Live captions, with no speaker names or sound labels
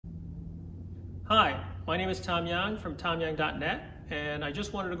Hi, my name is Tom Young from tomyoung.net, and I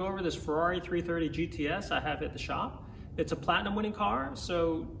just wanted to go over this Ferrari 330 GTS I have at the shop. It's a platinum winning car,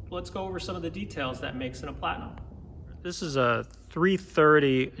 so let's go over some of the details that makes it a platinum. This is a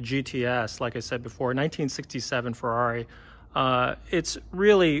 330 GTS, like I said before, 1967 Ferrari. It's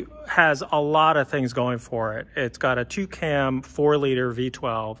really has a lot of things going for it. It's got a 2-cam 4-liter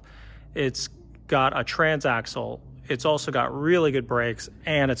V12. It's got a transaxle. It's also got really good brakes,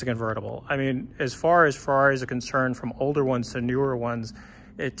 and it's a convertible. I mean, as far as Ferraris are concerned, from older ones to newer ones,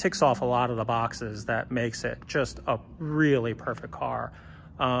 it ticks off a lot of the boxes that makes it just a really perfect car.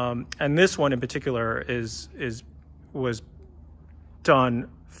 And this one in particular was done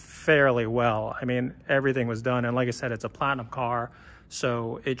fairly well. I mean, everything was done, and like I said, it's a platinum car,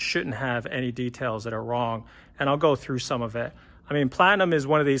 so it shouldn't have any details that are wrong. And I'll go through some of it. I mean, platinum is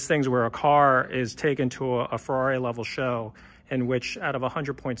one of these things where a car is taken to a Ferrari level show in which out of a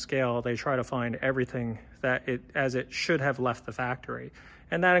 100-point scale, they try to find everything that as it should have left the factory.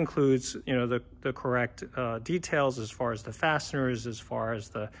 And that includes, you know, the correct details as far as the fasteners, as far as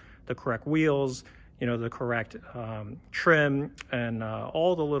the correct wheels, you know, the correct trim, and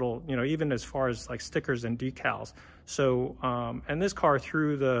all the little, you know, even as far as like stickers and decals. So, and this car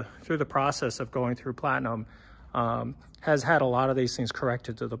through the process of going through platinum, has had a lot of these things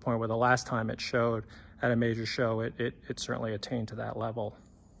corrected to the point where the last time it showed at a major show, it certainly attained to that level.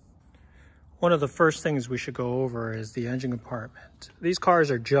 One of the first things we should go over is the engine compartment. These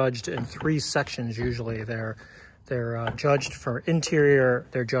cars are judged in 3 sections usually. They're judged for interior,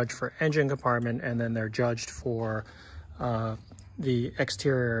 they're judged for engine compartment, and then they're judged for the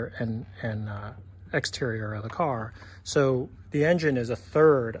exterior and exterior of the car. So the engine is a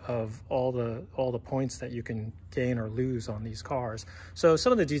third of all the points that you can gain or lose on these cars. So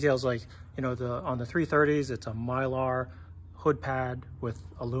some of the details, like, you know, on the 330s, it's a Mylar hood pad with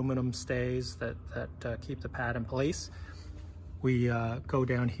aluminum stays that keep the pad in place. We go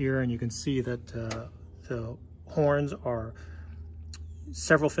down here and you can see that the horns are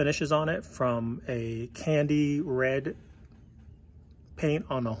several finishes on it, from a candy red paint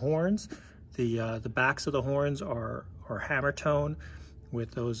on the horns. The backs of the horns are hammer tone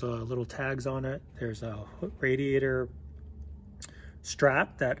with those little tags on it. There's a radiator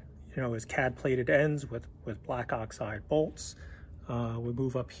strap that, you know, is CAD plated ends with black oxide bolts. We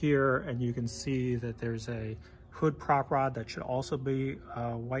move up here and you can see that there's a hood prop rod that should also be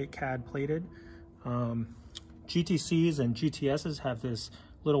white CAD plated. GTCs and GTSs have this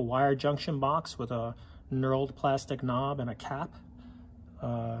little wire junction box with a knurled plastic knob and a cap.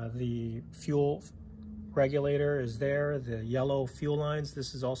 The fuel regulator is there, the yellow fuel lines.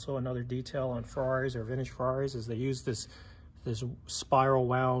 This is also another detail on Ferraris or vintage Ferraris, is they use this spiral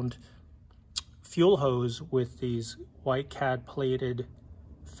wound fuel hose with these white CAD plated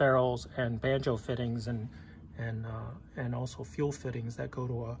ferrules and banjo fittings and also fuel fittings that go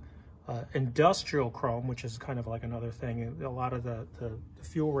to a industrial chrome, which is kind of like another thing. A lot of the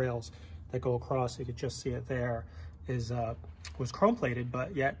fuel rails that go across, you could just see it there, was chrome plated,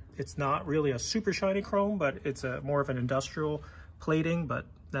 but yet it's not really a super shiny chrome, but it's more of an industrial plating. But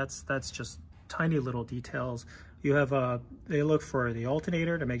that's just tiny little details. You have they look for the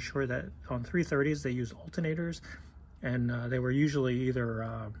alternator to make sure that on 330s they use alternators, and they were usually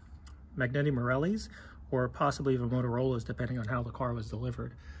either Magneti Marellis or possibly even Motorola's, depending on how the car was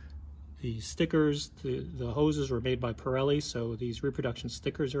delivered. The stickers, the hoses were made by Pirelli, so these reproduction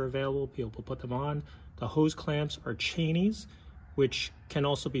stickers are available. People put them on. The hose clamps are Cheney's, which can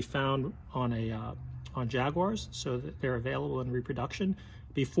also be found on Jaguars, so that they're available in reproduction.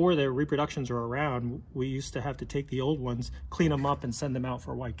 Before the reproductions were around, we used to have to take the old ones, clean them up, and send them out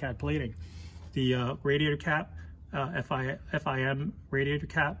for white CAD plating. The radiator cap, FIM radiator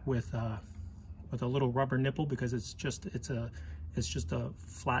cap with a little rubber nipple, because it's just a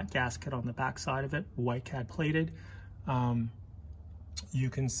flat gasket on the back side of it, white CAD plated. You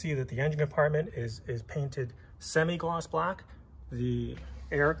can see that the engine compartment is painted semi-gloss black. The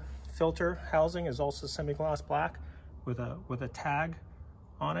air filter housing is also semi-gloss black with a tag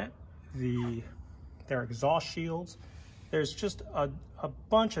on it. Their exhaust shields. There's just a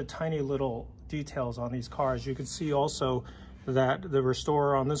bunch of tiny little details on these cars. You can see also that the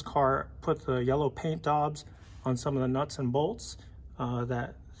restorer on this car put the yellow paint daubs on some of the nuts and bolts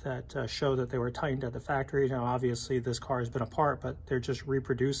that show that they were tightened at the factory. Now, obviously, this car has been apart, but they're just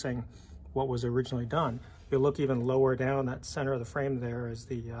reproducing what was originally done. If you look even lower down, that center of the frame there is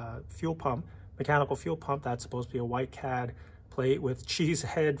the fuel pump, mechanical fuel pump. That's supposed to be a white CAD plate with cheese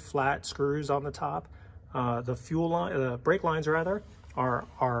head flat screws on the top. The brake lines rather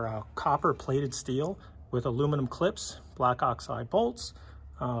are copper plated steel with aluminum clips, black oxide bolts.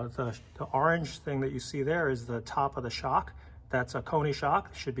 The orange thing that you see there is the top of the shock. That's a Coney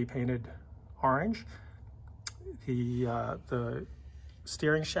shock, should be painted orange. The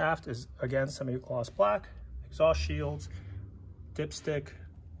steering shaft is again semi-gloss black. Exhaust shields, dipstick,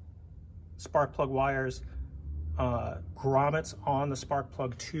 spark plug wires, grommets on the spark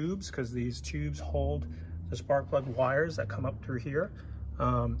plug tubes, because these tubes hold the spark plug wires that come up through here.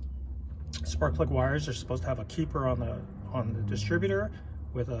 Spark plug wires are supposed to have a keeper on the distributor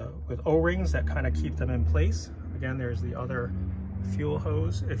with O-rings that kind of keep them in place. Again, there's the other fuel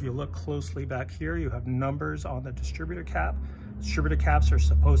hose. If you look closely back here, you have numbers on the distributor cap. Distributor caps are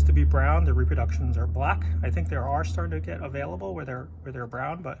supposed to be brown. The reproductions are black. I think there are starting to get available where they're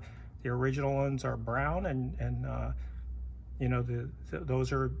brown, but the original ones are brown, and you know,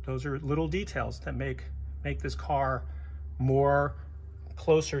 those are little details that make this car more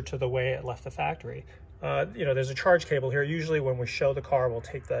closer to the way it left the factory. You know, there's a charge cable here. Usually when we show the car, we'll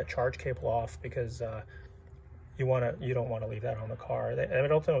take that charge cable off because you don't want to leave that on the car. I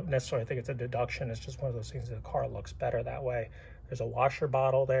don't necessarily think it's a deduction. It's just one of those things that the car looks better that way. There's a washer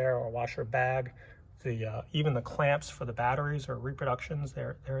bottle there, or a washer bag. Even the clamps for the batteries are reproductions.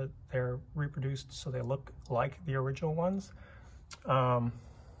 They're reproduced so they look like the original ones.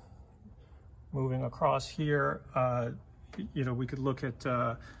 Moving across here, you know, we could look at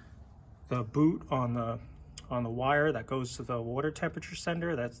the boot on the wire that goes to the water temperature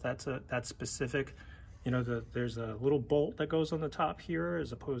sender. That's specific. You know, there's a little bolt that goes on the top here,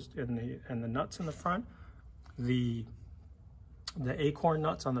 as opposed and the nuts in the front. The acorn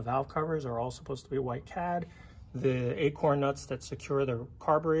nuts on the valve covers are all supposed to be white cad. The acorn nuts that secure the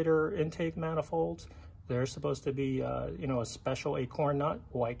carburetor intake manifolds, they're supposed to be you know, a special acorn nut,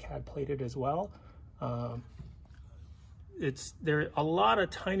 white cad plated as well. There are a lot of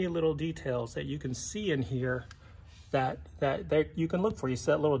tiny little details that you can see in here that you can look for. You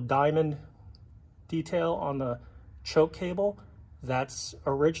see that little diamond detail on the choke cable? That's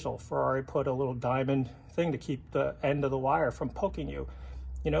original. Ferrari put a little diamond thing to keep the end of the wire from poking you.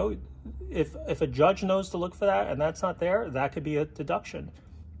 You know, if a judge knows to look for that and that's not there, that could be a deduction.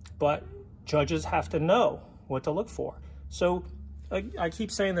 But judges have to know what to look for. So I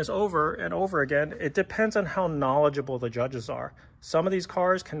keep saying this over and over again, it depends on how knowledgeable the judges are. Some of these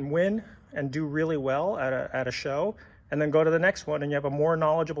cars can win and do really well at a show, and then go to the next one and you have a more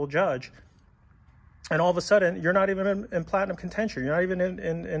knowledgeable judge, and all of a sudden you're not even in platinum contention, you're not even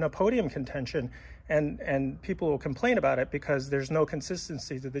in a podium contention, and people will complain about it because there's no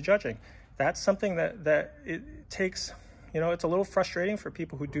consistency to the judging. That's something that it takes, you know, it's a little frustrating for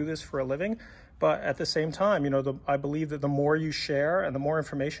people who do this for a living. But at the same time, you know, I believe that the more you share and the more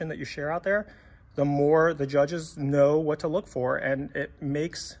information that you share out there, the more the judges know what to look for, and it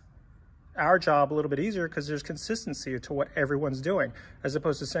makes our job a little bit easier because there's consistency to what everyone's doing, as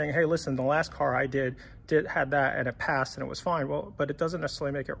opposed to saying, hey, listen, the last car I did had that and it passed and it was fine. Well, but it doesn't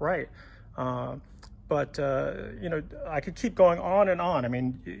necessarily make it right. You know, I could keep going on and on. I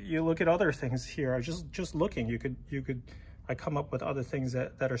mean, you look at other things here. Just looking, you could. I come up with other things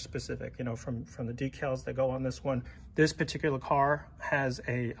that are specific. You know, from the decals that go on this one. This particular car has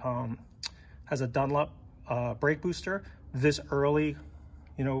a Dunlop brake booster. This early,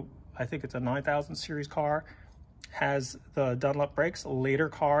 you know, I think it's a 9000 series car, has the Dunlop brakes. Later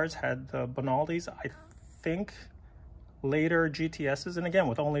cars had the Bonaldis. I think later GTSs, and again,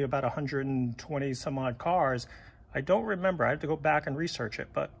 with only about 120 some odd cars, I don't remember. I have to go back and research it.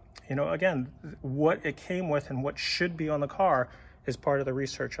 But, you know, again, what it came with and what should be on the car is part of the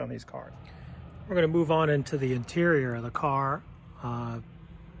research on these cars. We're going to move on into the interior of the car.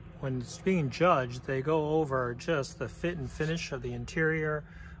 When it's being judged, they go over just the fit and finish of the interior,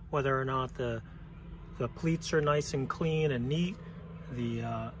 whether or not the pleats are nice and clean and neat,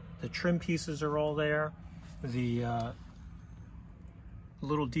 the trim pieces are all there, the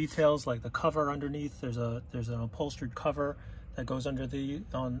little details like the cover underneath. There's an upholstered cover that goes under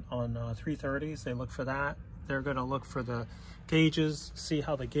on 330s. They look for that. They're going to look for the gauges, see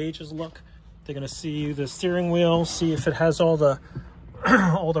how the gauges look. They're going to see the steering wheel, see if it has all the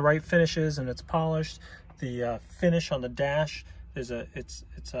all the right finishes and it's polished. The finish on the dash is it's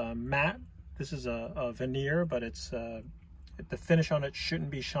a matte. This is a veneer, but it's the finish on it shouldn't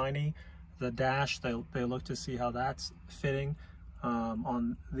be shiny. The dash, they look to see how that's fitting.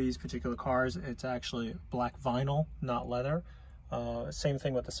 On these particular cars, it's actually black vinyl, not leather. Same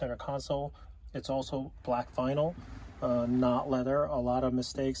thing with the center console. It's also black vinyl, not leather. A lot of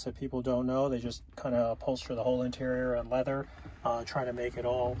mistakes that people don't know. They just kind of upholster the whole interior in leather, trying to make it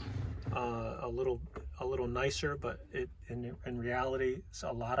all a little nicer. But in reality,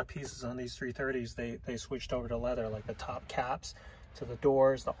 a lot of pieces on these 330s they switched over to leather, like the top caps. to the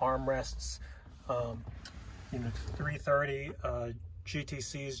doors, the armrests. You know, 330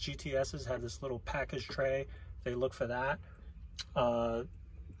 GTCs, GTSs have this little package tray. They look for that.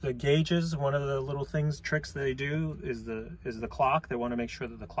 The gauges, one of the little tricks they do is the clock. They want to make sure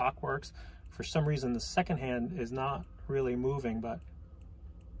that the clock works. For some reason, the second hand is not really moving, but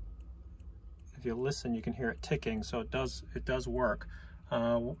if you listen, you can hear it ticking, so it does work.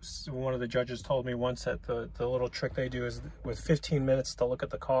 One of the judges told me once that the little trick they do is with 15 minutes to look at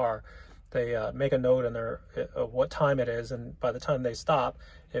the car, they make a note in there of what time it is, and by the time they stop,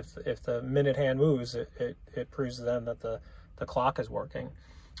 if the minute hand moves, it proves to them that the clock is working.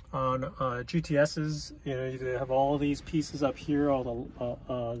 On GTSs, you know, you have all these pieces up here. All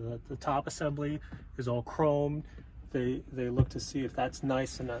the top assembly is all chromed. They look to see if that's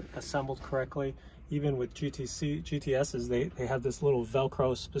nice and assembled correctly. Even with GTSs, they have this little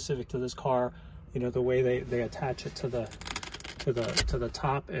Velcro specific to this car. You know, the way they attach it to the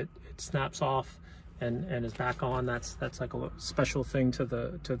top, it snaps off and is back on. That's like a special thing to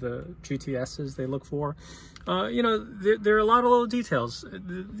the GTSs they look for. You know, there are a lot of little details.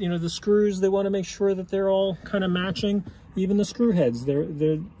 You know, the screws, they want to make sure that they're all kind of matching. Even the screw heads,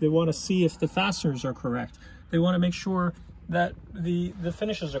 they want to see if the fasteners are correct. They want to make sure that the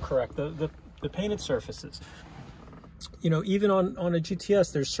finishes are correct, the painted surfaces. You know, even on a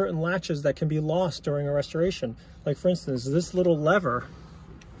GTS, there's certain latches that can be lost during a restoration. Like, for instance, this little lever,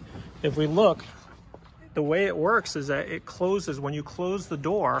 if we look, the way it works is that it closes. When you close the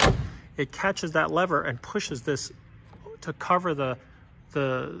door, it catches that lever and pushes this to cover the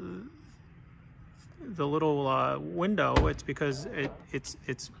little window. It's because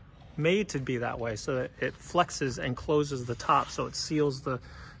it's made to be that way, so that it flexes and closes the top, so it seals the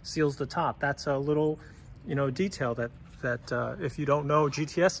top. That's a little, you know, detail that if you don't know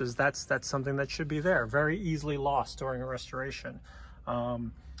GTSs, that's something that should be there. Very easily lost during a restoration.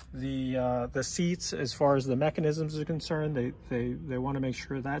 The seats, as far as the mechanisms are concerned, they want to make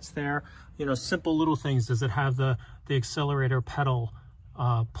sure that's there. You know, simple little things. Does it have the accelerator pedal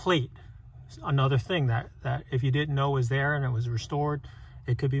plate? Another thing that if you didn't know was there and it was restored,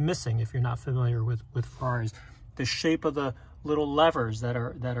 it could be missing if you're not familiar with Ferraris. The shape of the little levers that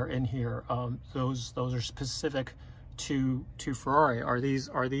are in here, those are specific to Ferrari. Are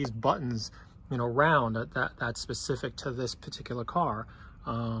these buttons, you know, round? That's specific to this particular car.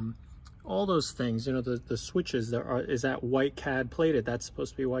 All those things, you know, the switches, is that white cad plated? That's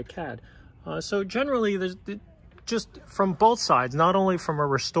supposed to be white cad. So generally, there's just from both sides, not only from a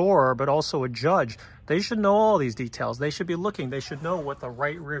restorer but also a judge, they should know all these details. They should be looking. They should know what the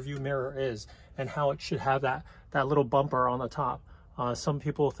right rear view mirror is and how it should have that little bumper on the top. Some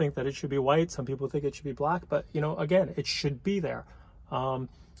people think that it should be white. Some people think it should be black. But, you know, again, it should be there.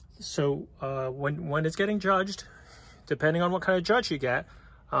 So when it's getting judged, depending on what kind of judge you get,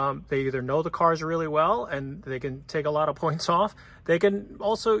 they either know the cars really well and they can take a lot of points off. They can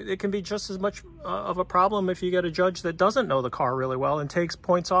also, it can be just as much of a problem if you get a judge that doesn't know the car really well and takes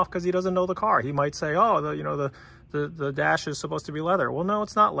points off because he doesn't know the car. He might say, oh, the dash is supposed to be leather. Well, no,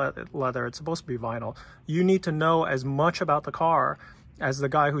 it's not leather. It's supposed to be vinyl. You need to know as much about the car as the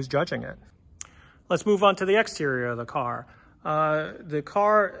guy who's judging it. Let's move on to the exterior of the car. The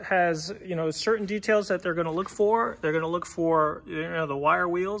car has, you know, certain details that they're going to look for. They're going to look for, you know, the wire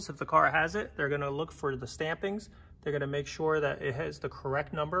wheels if the car has it. They're going to look for the stampings. They're going to make sure that it has the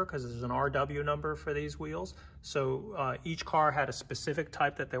correct number because there's an RW number for these wheels. So each car had a specific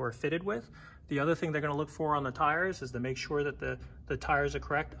type that they were fitted with. The other thing they're going to look for on the tires is to make sure that the tires are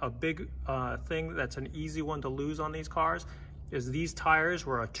correct. A big thing that's an easy one to lose on these cars is these tires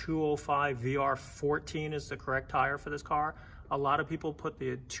were a 205 VR14 is the correct tire for this car. A lot of people put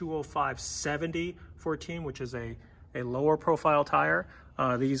the 205 70 14, which is a lower profile tire.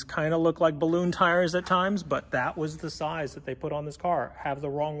 These kind of look like balloon tires at times, but that was the size that they put on this car. Have the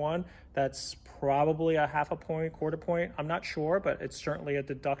wrong one, that's probably a half a point, quarter point. I'm not sure, but it's certainly a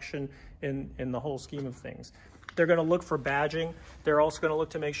deduction in the whole scheme of things. They're going to look for badging. They're also going to look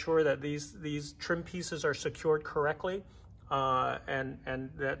to make sure that these trim pieces are secured correctly. And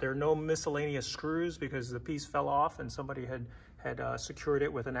that there are no miscellaneous screws because the piece fell off and somebody had secured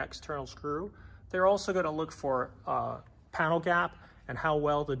it with an external screw. They're also going to look for panel gap and how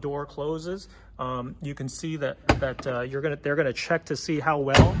well the door closes. You can see that they're going to check to see how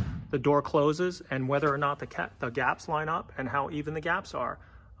well the door closes and whether or not the gaps line up and how even the gaps are.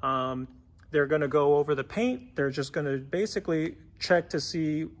 They're going to go over the paint. They're just going to basically check to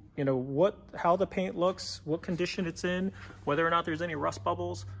see, you know, how the paint looks, what condition it's in, whether or not there's any rust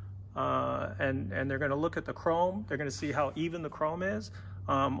bubbles, and they're going to look at the chrome. They're going to see how even the chrome is,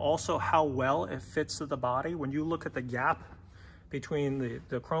 also how well it fits to the body. When you look at the gap between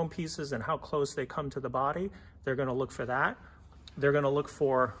the chrome pieces and how close they come to the body. They're going to look for that. They're going to look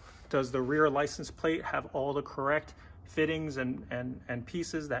for, does the rear license plate have all the correct fittings and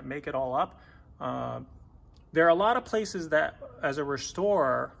pieces that make it all up? There are a lot of places that, as a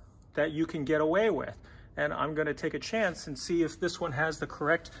restorer, that you can get away with. And I'm going to take a chance and see if this one has the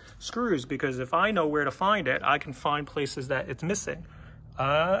correct screws, because if I know where to find it, I can find places that it's missing.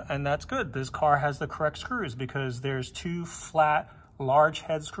 And that's good. This car has the correct screws because there's 2 flat, large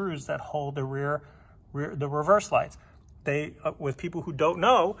head screws that hold the the reverse lights. They, with people who don't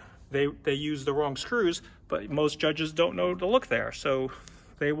know, they use the wrong screws, but most judges don't know to look there. So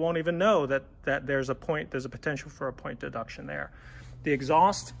they won't even know that there's a potential for a point deduction there. The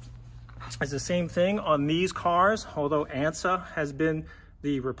exhaust is the same thing on these cars, although ANSA has been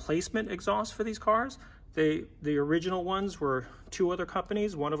the replacement exhaust for these cars. The original ones were 2 other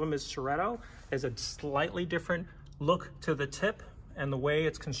companies. One of them is Soretto. Has a slightly different look to the tip and the way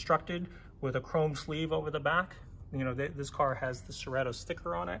it's constructed with a chrome sleeve over the back. You know, this car has the Soretto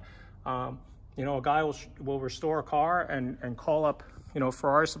sticker on it. You know, a guy will restore a car and call up, you know,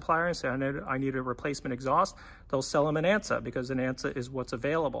 Ferrari supplier and say, I need a replacement exhaust. They'll sell him an ANSA because an ANSA is what's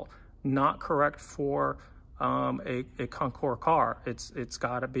available. Not correct for a Concours car. It's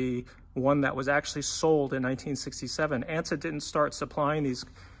got to be one that was actually sold in 1967. ANSA didn't start supplying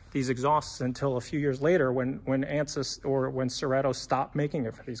these exhausts until a few years later when ANSA or when Soretto stopped making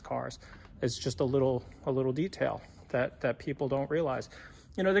it for these cars. It's just a little detail that people don't realize.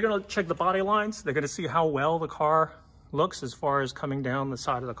 You know, they're going to check the body lines. They're going to see how well the car looks as far as coming down the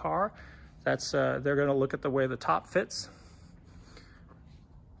side of the car. That's they're going to look at the way the top fits,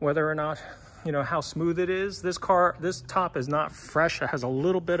 whether or not, you know, how smooth it is. This top is not fresh. It has a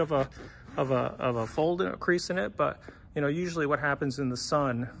little bit of a fold and a crease in it, but you know, usually what happens in the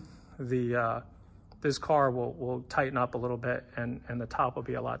sun, this car will tighten up a little bit and the top will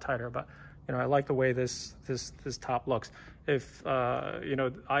be a lot tighter. But you know, I like the way this top looks. If you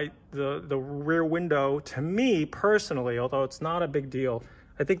know, the rear window, to me personally, although it's not a big deal,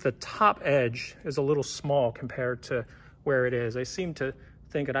 I think the top edge is a little small compared to where it is. I seem to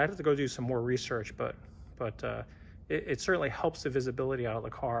think, and I'd have to go do some more research, but it certainly helps the visibility out of the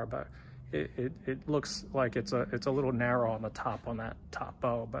car, but it looks like it's a little narrow on the top, on that top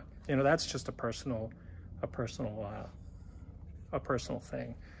bow. But you know, that's just a personal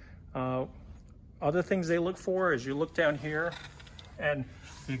thing. Other things they look for is you look down here and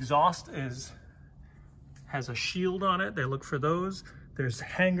the exhaust has a shield on it. They look for those. There's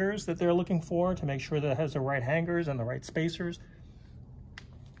hangers that they're looking for to make sure that it has the right hangers and the right spacers.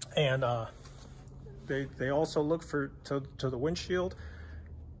 And they also look to the windshield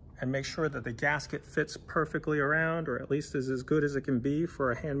and make sure that the gasket fits perfectly around, or at least is as good as it can be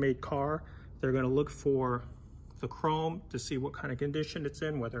for a handmade car. They're going to look for the chrome to see what kind of condition it's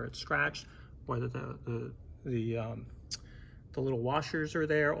in, whether it's scratched, whether the little washers are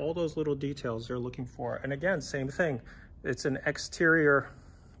there. All those little details they're looking for. And again, same thing. It's an exterior,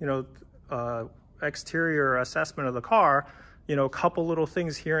 you know, exterior assessment of the car. You know, a couple little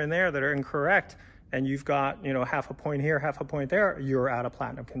things here and there that are incorrect, and you've got, you know, half a point here, half a point there, you're out of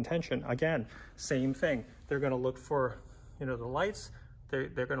platinum contention. Again, same thing. They're going to look for, you know, the lights. They're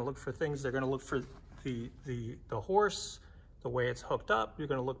going to look for things. They're going to look for the horse, the way it's hooked up. You're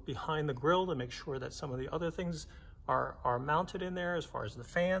going to look behind the grille to make sure that some of the other things are mounted in there, as far as the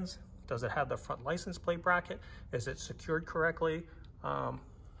fans. Does it have the front license plate bracket? Is it secured correctly?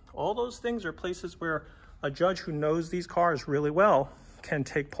 All those things are places where a judge who knows these cars really well can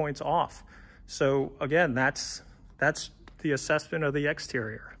take points off. So again, that's the assessment of the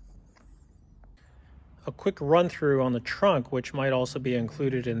exterior. A quick run through on the trunk, which might also be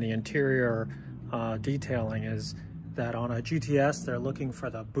included in the interior detailing, is that on a GTS, they're looking for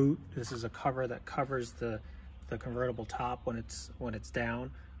the boot. This is a cover that covers the convertible top when it's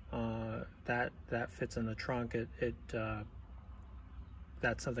down. That fits in the trunk.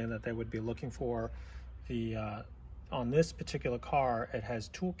 That's something that they would be looking for. On this particular car, it has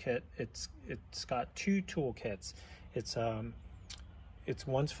toolkit. It's got 2 toolkits. It's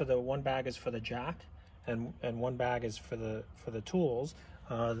one bag is for the jack, and one bag is for the tools.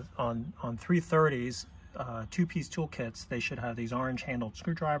 On 330s, 2-piece toolkits, they should have these orange handled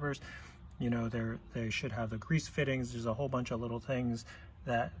screwdrivers. You know, they should have the grease fittings. There's a whole bunch of little things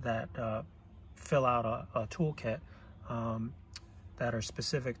that fill out a toolkit that are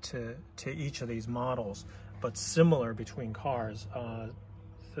specific to each of these models, but similar between cars.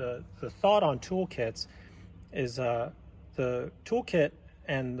 The thought on toolkits is the toolkit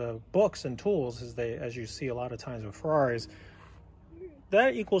and the books and tools, as you see a lot of times with Ferraris,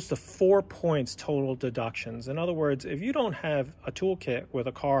 that equals to 4 points total deductions. In other words, if you don't have a toolkit with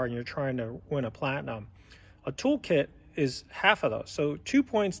a car and you're trying to win a platinum, a toolkit is half of those. So 2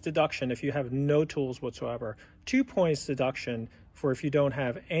 points deduction if you have no tools whatsoever. 2 points deduction for if you don't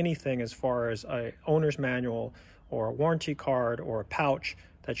have anything as far as a owner's manual or a warranty card or a pouch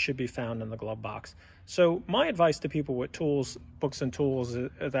that should be found in the glove box. So my advice to people with tools, books and tools, is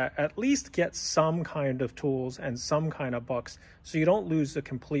that at least get some kind of tools and some kind of books so you don't lose the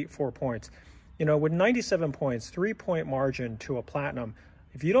complete 4 points. You know, with 97 points, 3-point margin to a platinum,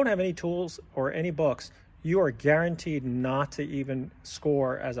 if you don't have any tools or any books, you are guaranteed not to even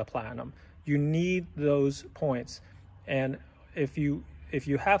score as a platinum. You need those points. And if you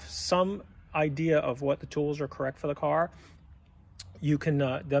have some idea of what the tools are correct for the car, you can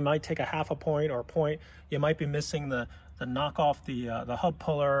that might take a half a point or a point. You might be missing the knockoff, the hub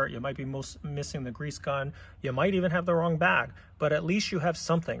puller. You might be missing the grease gun. You might even have the wrong bag, but at least you have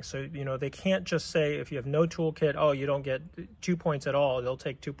something. So, you know, they can't just say if you have no toolkit, oh, you don't get 2 points at all. They'll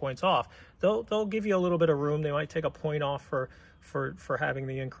take 2 points off. They'll give you a little bit of room. They might take a point off for having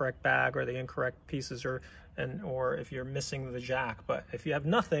the incorrect bag or the incorrect pieces, or if you're missing the jack. But if you have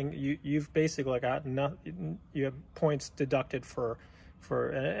nothing, you've basically got nothing. You have points deducted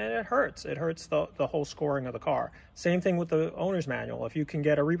and it hurts. It hurts the whole scoring of the car. Same thing with the owner's manual. If you can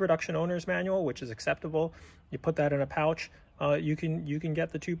get a reproduction owner's manual, which is acceptable, you put that in a pouch, you can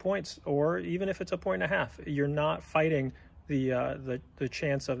get the 2 points, or even if it's a 1.5, you're not fighting the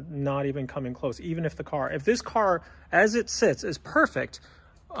chance of not even coming close. Even if this car as it sits is perfect,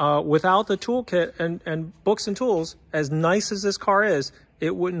 without the toolkit and books and tools, as nice as this car is,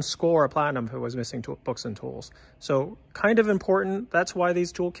 it wouldn't score a platinum if it was missing books and tools. So kind of important. That's why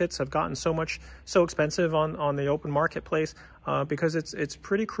these toolkits have gotten so expensive on the open marketplace, because it's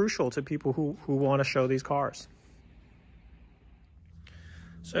pretty crucial to people who want to show these cars.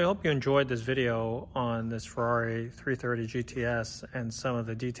 So I hope you enjoyed this video on this Ferrari 330 GTS and some of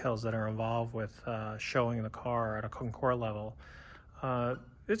the details that are involved with showing the car at a Concours level.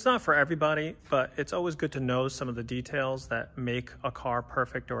 It's not for everybody, but it's always good to know some of the details that make a car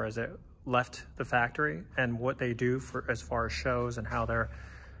perfect or as it left the factory, and what they do for as far as shows and how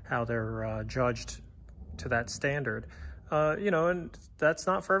they're judged to that standard. You know, and that's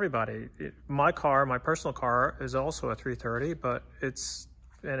not for everybody. My personal car is also a 330, but it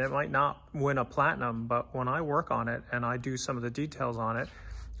might not win a platinum, but when I work on it and I do some of the details on it,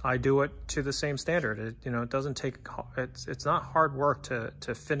 I do it to the same standard. It doesn't take, it's not hard work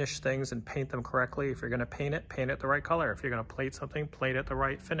to finish things and paint them correctly. If you're gonna paint it the right color. If you're gonna plate something, plate it the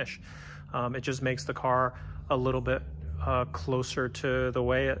right finish. It just makes the car a little bit closer to the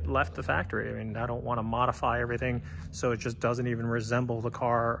way it left the factory. I mean, I don't wanna modify everything so it just doesn't even resemble the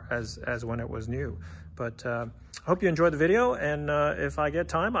car as when it was new. But I hope you enjoyed the video, and if I get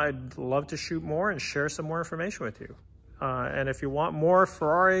time, I'd love to shoot more and share some more information with you. And if you want more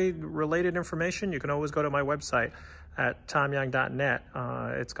Ferrari-related information, you can always go to my website at tomyoung.net.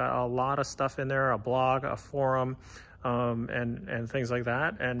 It's got a lot of stuff in there, a blog, a forum, and things like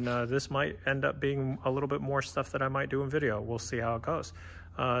that. And this might end up being a little bit more stuff that I might do in video. We'll see how it goes.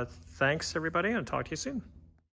 Thanks, everybody, and talk to you soon.